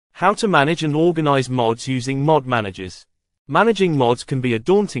How to manage and organize mods using mod managers. Managing mods can be a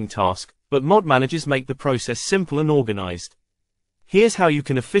daunting task, but mod managers make the process simple and organized. Here's how you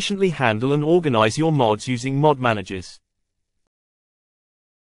can efficiently handle and organize your mods using mod managers.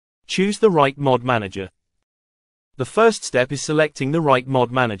 Choose the right mod manager. The first step is selecting the right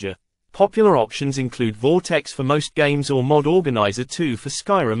mod manager. Popular options include Vortex for most games or Mod Organizer 2 for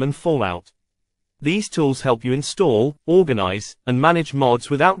Skyrim and Fallout. These tools help you install, organize, and manage mods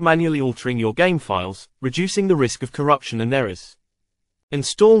without manually altering your game files, reducing the risk of corruption and errors.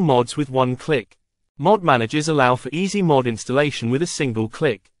 Install mods with one click. Mod managers allow for easy mod installation with a single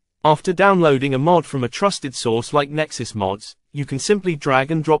click. After downloading a mod from a trusted source like Nexus Mods, you can simply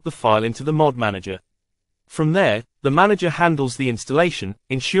drag and drop the file into the mod manager. From there, the manager handles the installation,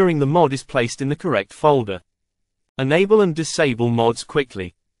 ensuring the mod is placed in the correct folder. Enable and disable mods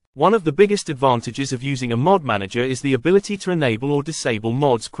quickly. One of the biggest advantages of using a mod manager is the ability to enable or disable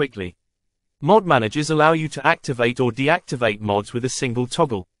mods quickly. Mod managers allow you to activate or deactivate mods with a single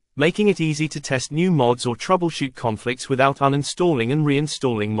toggle, making it easy to test new mods or troubleshoot conflicts without uninstalling and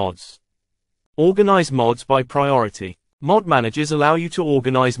reinstalling mods. Organize mods by priority. Mod managers allow you to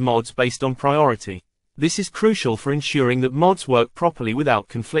organize mods based on priority. This is crucial for ensuring that mods work properly without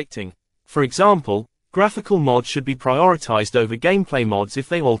conflicting. For example, graphical mods should be prioritized over gameplay mods if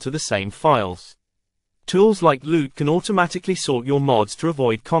they alter the same files. Tools like Loot can automatically sort your mods to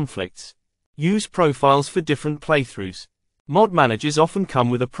avoid conflicts. Use profiles for different playthroughs. Mod managers often come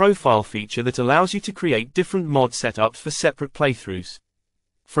with a profile feature that allows you to create different mod setups for separate playthroughs.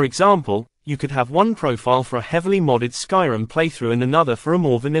 For example, you could have one profile for a heavily modded Skyrim playthrough and another for a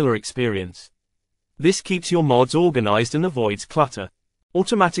more vanilla experience. This keeps your mods organized and avoids clutter.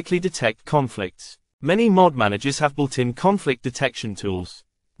 Automatically detect conflicts. Many mod managers have built-in conflict detection tools.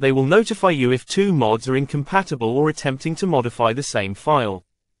 They will notify you if two mods are incompatible or attempting to modify the same file.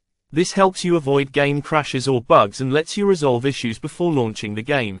 This helps you avoid game crashes or bugs and lets you resolve issues before launching the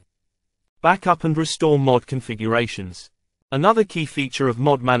game. Backup and restore mod configurations. Another key feature of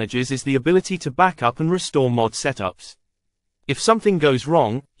mod managers is the ability to backup and restore mod setups. If something goes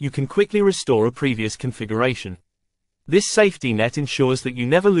wrong, you can quickly restore a previous configuration. This safety net ensures that you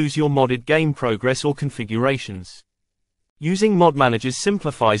never lose your modded game progress or configurations. Using mod managers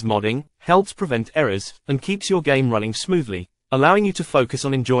simplifies modding, helps prevent errors, and keeps your game running smoothly, allowing you to focus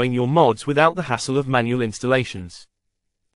on enjoying your mods without the hassle of manual installations.